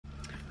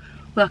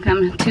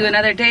Welcome to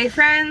another day,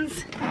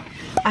 friends.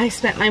 I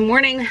spent my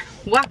morning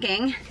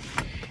walking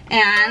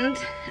and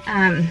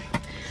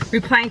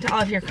replying to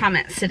all of your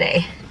comments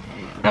today.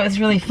 That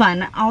was really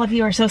fun. All of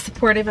you are so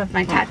supportive of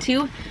my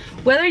tattoo,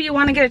 whether you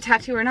want to get a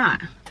tattoo or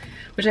not,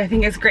 which I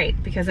think is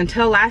great because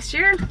until last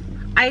year,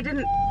 I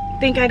didn't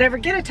think I'd ever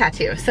get a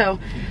tattoo. So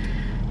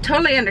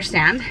totally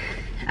understand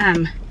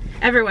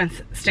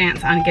everyone's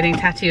stance on getting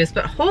tattoos,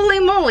 but holy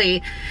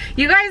moly,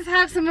 you guys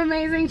have some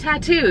amazing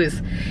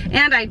tattoos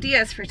and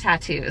ideas for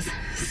tattoos.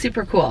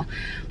 Super cool.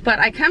 But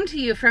I come to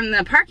you from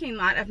the parking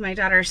lot of my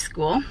daughter's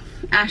school,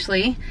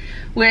 Ashley,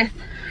 with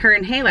her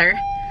inhaler.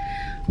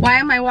 Why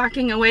am I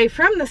walking away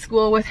from the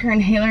school with her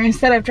inhaler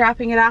instead of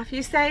dropping it off,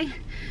 you say?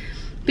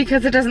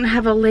 Because it doesn't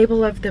have a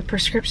label of the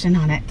prescription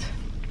on it.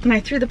 And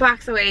I threw the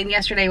box away, and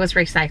yesterday was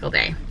recycle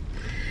day.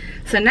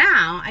 So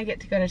now I get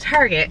to go to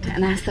Target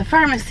and ask the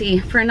pharmacy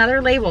for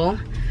another label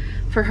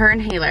for her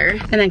inhaler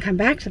and then come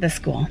back to the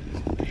school.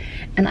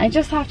 And I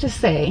just have to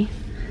say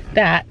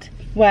that,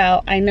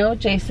 well, I know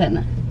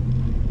Jason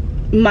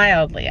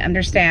mildly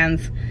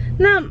understands,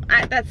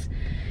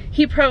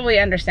 he probably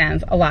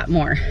understands a lot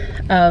more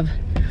of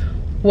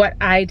what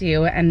I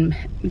do,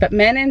 but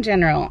men in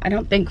general, I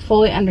don't think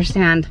fully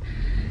understand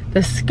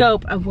the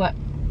scope of what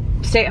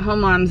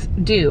stay-at-home moms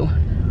do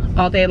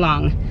all day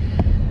long,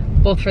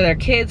 both for their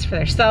kids, for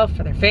their self,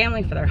 for their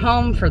family, for their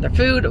home, for their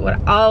food,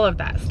 all of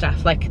that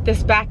stuff. Like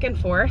this back and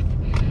forth,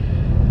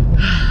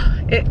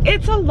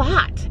 it's a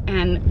lot,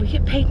 and we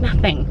get paid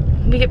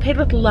nothing. We get paid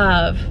with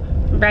love,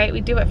 right? We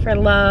do it for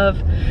love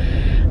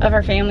of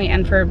our family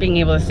and for being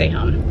able to stay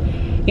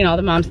home. You know,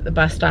 the moms at the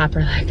bus stop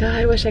are like, oh,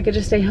 I wish I could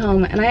just stay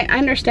home. And I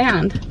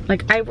understand,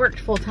 like I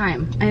worked full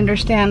time. I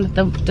understand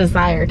the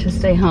desire to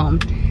stay home,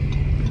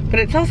 but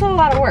it's also a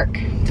lot of work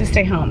to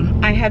stay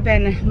home. I have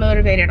been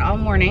motivated all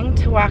morning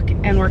to walk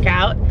and work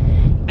out.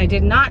 I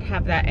did not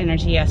have that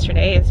energy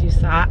yesterday. As you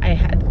saw, I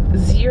had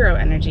zero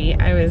energy.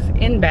 I was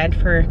in bed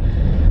for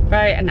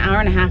probably an hour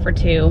and a half or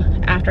two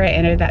after I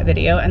ended that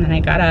video, and then I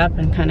got up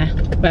and kind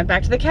of went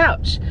back to the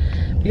couch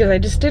because I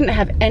just didn't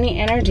have any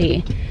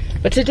energy.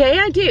 But today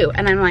I do,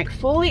 and I'm like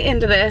fully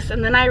into this,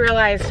 and then I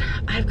realized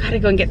I've got to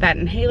go and get that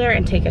inhaler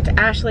and take it to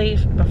Ashley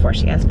before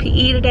she has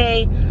PE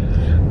today.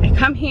 I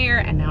come here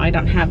and now I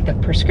don't have the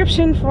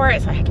prescription for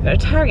it, so I have to go to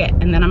Target.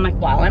 And then I'm like,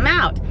 while I'm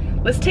out,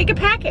 let's take a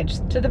package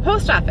to the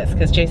post office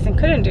because Jason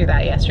couldn't do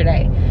that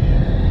yesterday.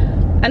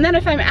 And then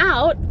if I'm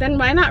out, then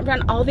why not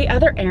run all the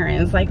other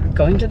errands, like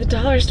going to the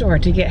dollar store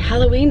to get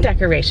Halloween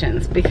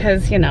decorations,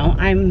 because, you know,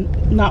 I'm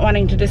not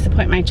wanting to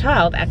disappoint my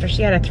child after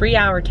she had a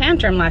 3-hour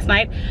tantrum last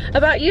night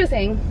about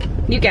using,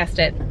 you guessed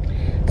it,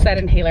 said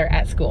inhaler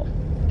at school.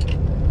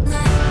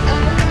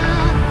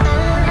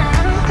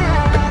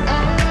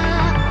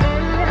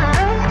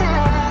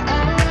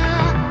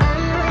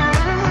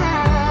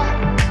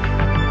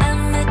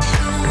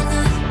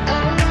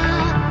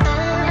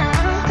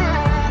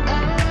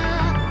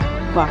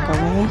 Walk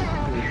away.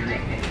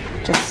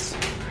 Just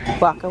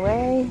walk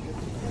away.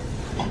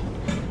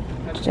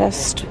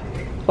 Just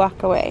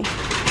walk away.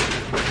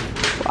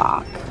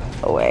 Walk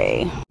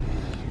away.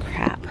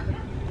 Crap.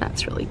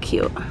 That's really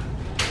cute.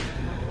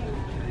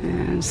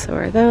 And so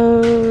are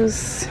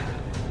those.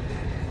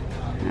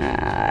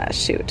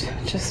 Shoot.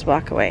 Just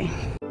walk away.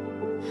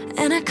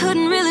 And I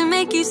couldn't really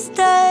make you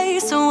stay,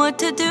 so what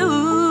to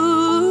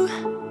do?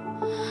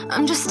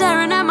 I'm just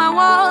staring at my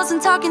walls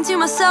and talking to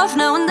myself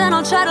now and then.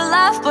 I'll try to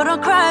laugh, but I'll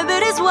cry a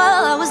bit as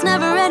well. I was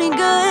never any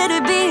good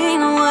at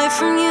being away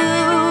from you.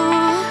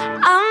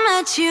 I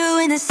met you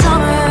in the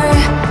summer.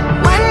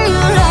 When you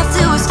left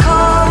it was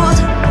cold.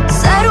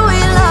 Said we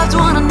loved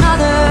one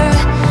another.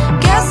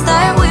 Guess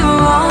that we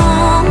were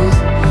wrong.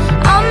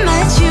 I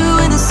met you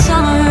in the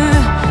summer.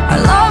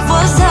 Our love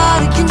was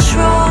out of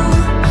control.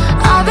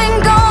 I've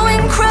been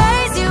going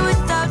crazy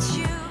without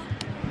you.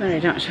 What I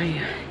don't show you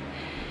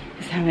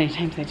how many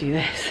times I do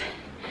this.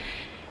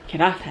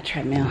 Get off that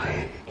treadmill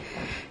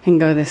and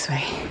go this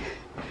way.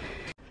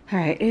 All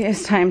right, it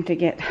is time to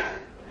get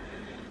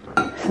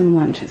some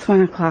lunch. It's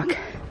 1 o'clock.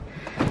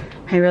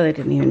 I really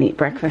didn't even eat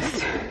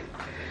breakfast.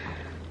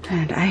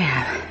 And I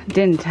have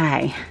din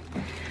tai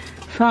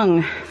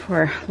fung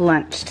for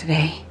lunch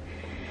today.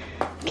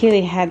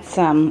 Kaylee had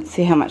some, let's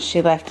see how much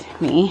she left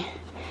me.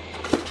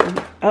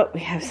 Oh, we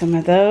have some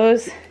of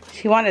those.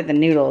 She wanted the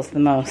noodles the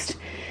most.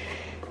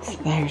 So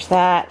there's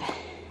that.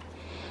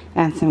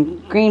 And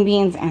some green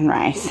beans and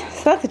rice.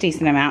 So that's a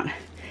decent amount.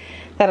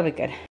 That'll be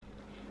good.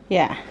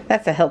 Yeah,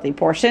 that's a healthy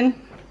portion.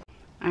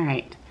 All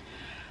right,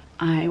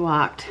 I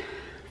walked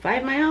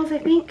 5 miles, I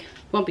think.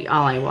 Won't be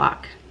all I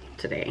walk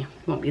today.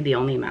 Won't be the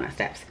only amount of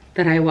steps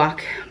that I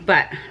walk,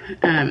 but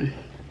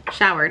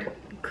showered,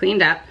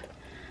 cleaned up.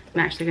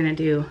 I'm actually gonna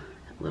do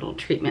a little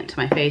treatment to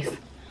my face.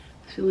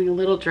 It's feeling a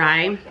little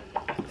dry,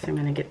 so I'm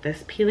gonna get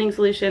this peeling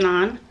solution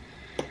on.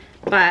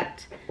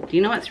 But do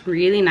you know what's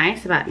really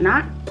nice about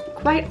not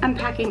quite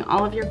unpacking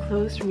all of your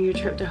clothes from your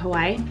trip to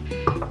Hawaii?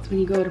 It's when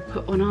you go to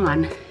put one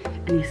on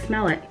and you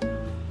smell it.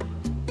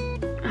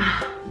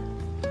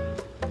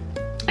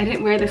 I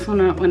didn't wear this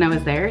one when I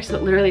was there, so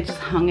it literally just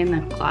hung in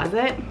the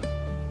closet.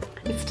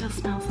 It still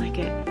smells like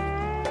it.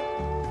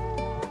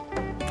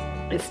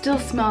 It still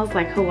smells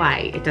like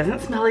Hawaii. It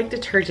doesn't smell like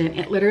detergent.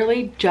 It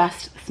literally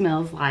just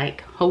smells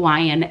like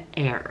Hawaiian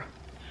air.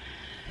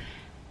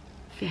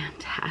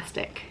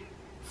 Fantastic.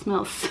 It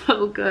smells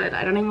so good.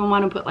 I don't even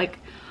want to put like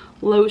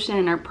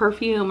lotion or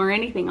perfume or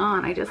anything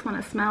on. I just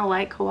want to smell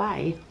like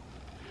Hawaii.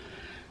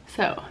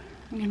 So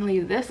I'm gonna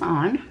leave this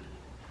on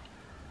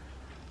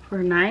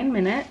for 9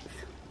 minutes.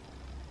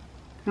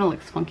 It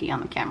looks funky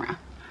on the camera,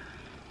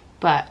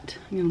 but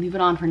I'm gonna leave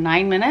it on for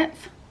 9 minutes.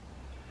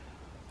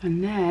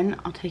 And then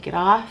I'll take it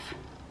off.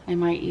 I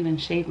might even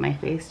shave my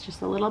face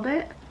just a little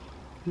bit.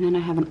 And then I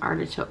have an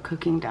artichoke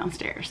cooking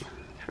downstairs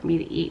for me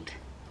to eat.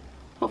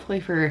 Hopefully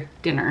for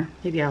dinner.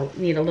 Maybe I'll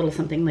need a little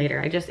something later.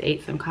 I just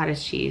ate some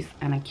cottage cheese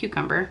and a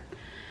cucumber.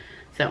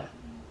 So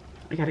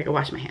I gotta go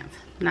wash my hands.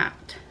 Not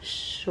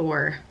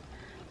sure,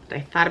 but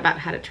I thought about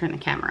how to turn the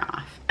camera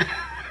off.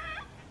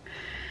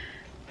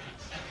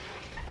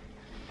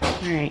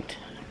 All right.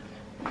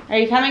 Are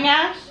you coming,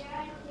 Ash?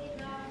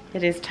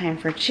 It is time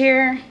for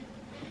cheer.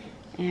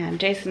 And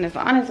Jason is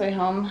on his way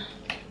home,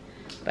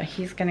 but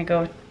he's gonna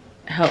go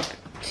help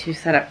to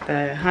set up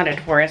the haunted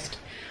forest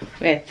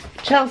with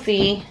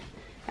Chelsea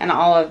and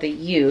all of the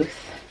youth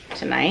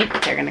tonight.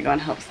 They're gonna go and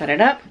help set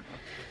it up.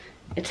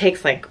 It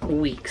takes like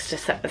weeks to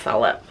set this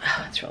all up.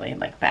 Oh, it's really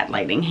like bad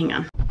lighting, hang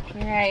on.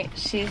 All right,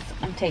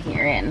 I'm taking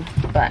her in,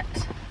 but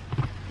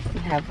we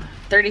have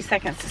 30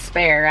 seconds to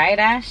spare, right,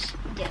 Ash?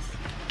 Yes.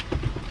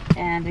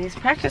 And these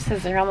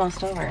practices are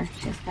almost over.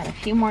 She's got a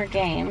few more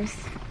games.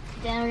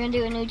 Then we're gonna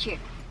do a new cheer.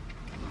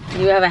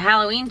 You have a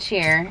Halloween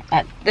cheer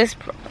at this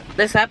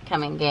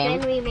upcoming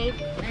game. Then I may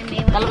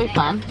That'll be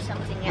fun.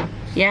 Something else.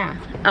 Yeah.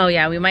 Oh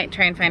yeah, we might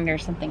try and find her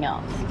something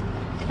else.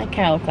 That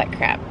kind of looks like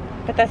crap,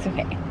 but that's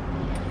okay.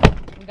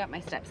 We got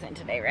my steps in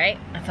today, right?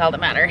 That's all that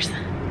matters.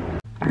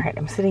 All right,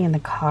 I'm sitting in the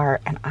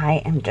car and I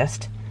am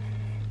just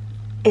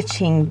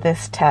itching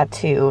this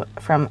tattoo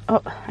from,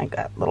 oh, I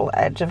got a little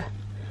edge of,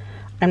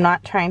 I'm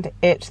not trying to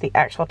itch the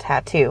actual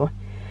tattoo.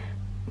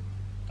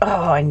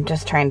 Oh, I'm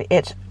just trying to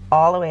itch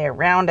all the way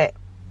around it.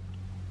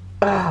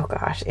 Oh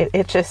gosh, it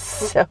itches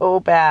so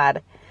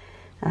bad.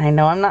 And I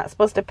know I'm not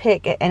supposed to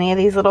pick at any of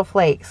these little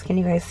flakes. Can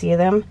you guys see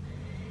them?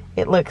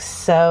 It looks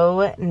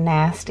so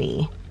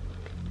nasty.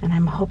 And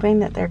I'm hoping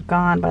that they're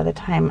gone by the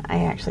time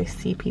I actually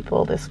see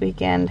people this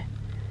weekend.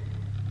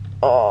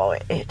 Oh,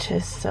 it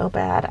itches so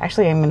bad.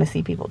 Actually, I'm going to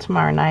see people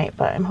tomorrow night,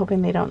 but I'm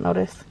hoping they don't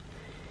notice.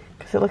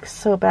 Because it looks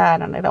so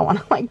bad and I don't want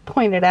to like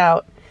point it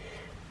out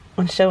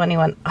and show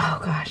anyone.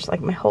 Oh gosh,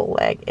 like my whole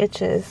leg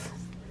itches.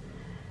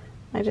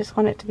 I just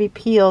want it to be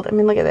peeled. I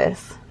mean, look at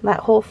this.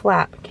 That whole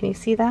flap. Can you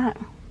see that?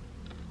 Can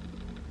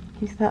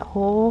you see that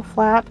whole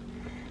flap?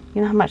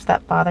 You know how much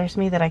that bothers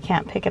me that I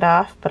can't pick it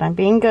off, but I'm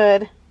being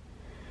good.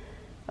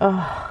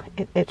 Oh,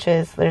 it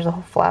itches. There's a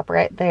whole flap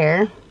right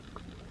there.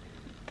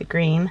 The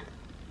green.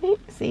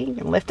 See, you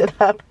can lift it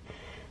up.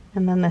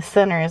 And then the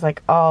center is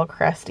like all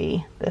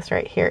crusty. This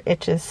right here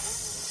itches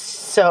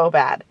so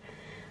bad.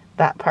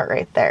 That part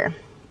right there.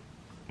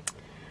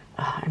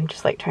 Oh, I'm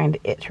just like trying to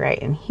itch right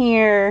in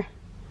here.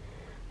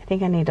 I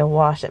think I need to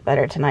wash it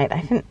better tonight.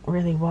 I didn't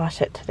really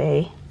wash it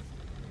today.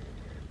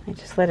 I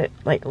just let it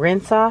like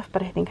rinse off,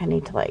 but I think I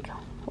need to like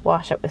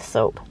wash it with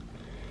soap.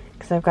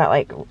 Because I've got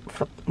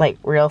like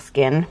real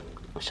skin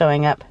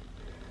showing up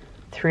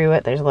through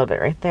it. There's a little bit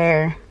right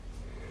there.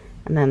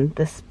 And then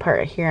this part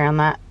right here on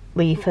that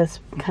leaf has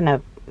kind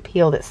of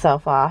peeled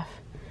itself off.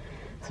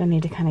 So I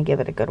need to kind of give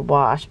it a good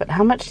wash. But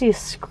how much do you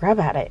scrub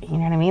at it? You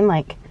know what I mean?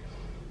 Like,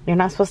 you're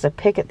not supposed to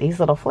pick at these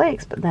little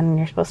flakes, but then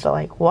you're supposed to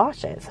like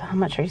wash it. So how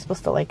much are you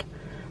supposed to like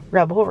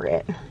rub over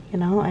it? You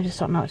know, I just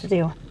don't know what to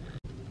do.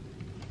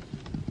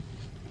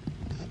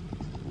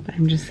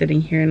 I'm just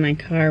sitting here in my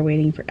car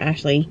waiting for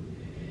Ashley.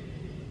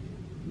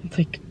 It's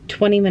like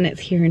 20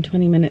 minutes here and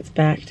 20 minutes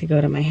back to go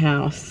to my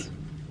house.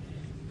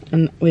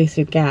 And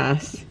wasted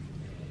gas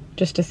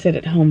just to sit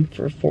at home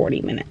for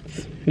 40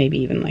 minutes. Maybe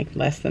even like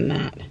less than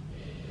that.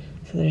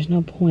 So there's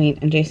no point.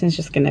 And Jason's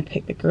just gonna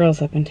pick the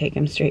girls up and take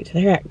them straight to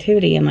their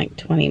activity in like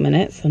 20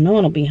 minutes. So no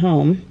one will be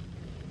home.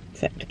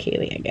 Except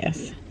Kaylee, I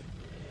guess.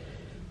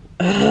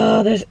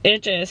 Oh, this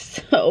itches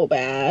so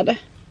bad.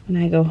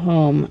 When I go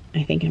home,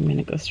 I think I'm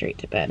gonna go straight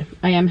to bed.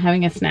 I am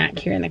having a snack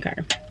here in the car.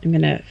 I'm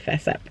gonna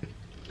fess up.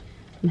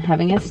 I'm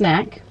having a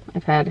snack.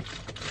 I've had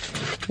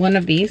one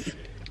of these.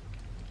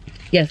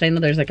 Yes, I know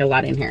there's like a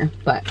lot in here,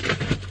 but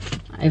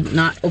I've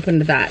not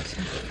opened that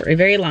for a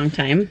very long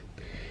time.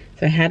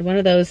 So I had one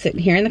of those sitting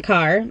here in the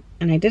car,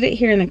 and I did it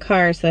here in the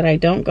car so that I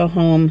don't go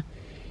home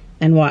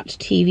and watch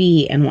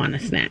TV and want a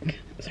snack.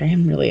 Sorry,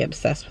 I'm really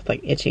obsessed with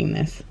like itching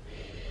this.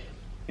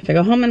 If I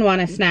go home and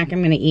want a snack,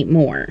 I'm gonna eat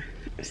more.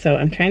 So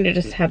I'm trying to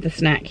just have the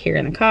snack here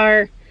in the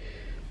car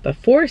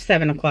before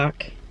 7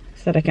 o'clock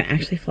so that I can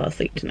actually fall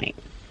asleep tonight.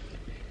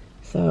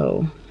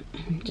 So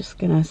I'm just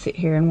gonna sit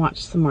here and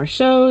watch some more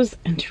shows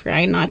and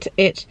try not to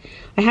itch.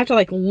 I have to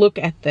like look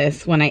at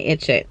this when I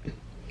itch it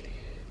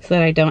so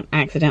that I don't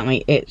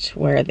accidentally itch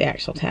where the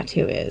actual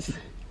tattoo is.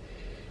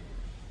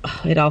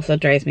 it also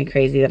drives me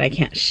crazy that I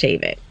can't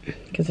shave it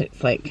because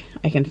it's like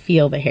I can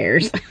feel the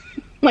hairs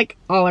like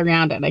all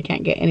around it. I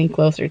can't get any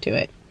closer to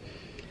it.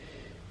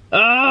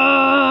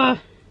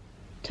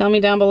 Tell me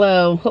down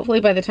below. Hopefully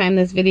by the time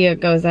this video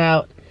goes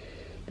out,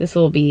 this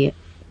will be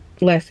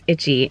less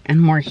itchy and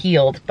more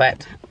healed,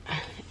 but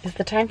is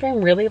the time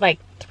frame really like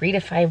 3 to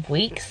 5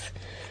 weeks?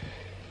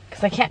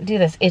 Because I can't do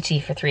this itchy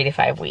for 3 to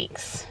 5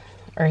 weeks.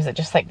 Or is it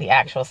just like the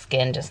actual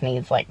skin just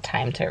needs like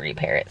time to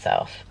repair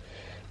itself?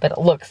 But it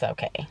looks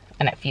okay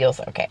and it feels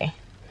okay.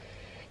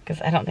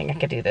 Because I don't think I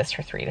could do this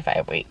for 3 to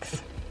 5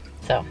 weeks.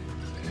 So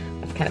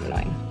that's kind of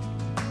annoying.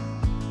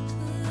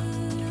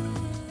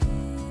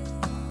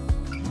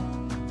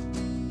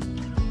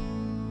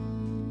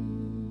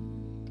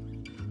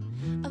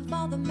 Of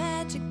all the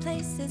magic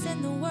places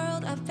in the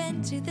world I've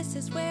been to, this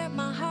is where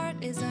my heart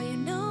is. Oh, you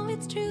know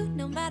it's true.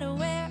 No matter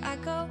where I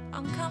go,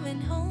 I'm coming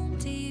home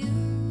to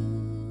you.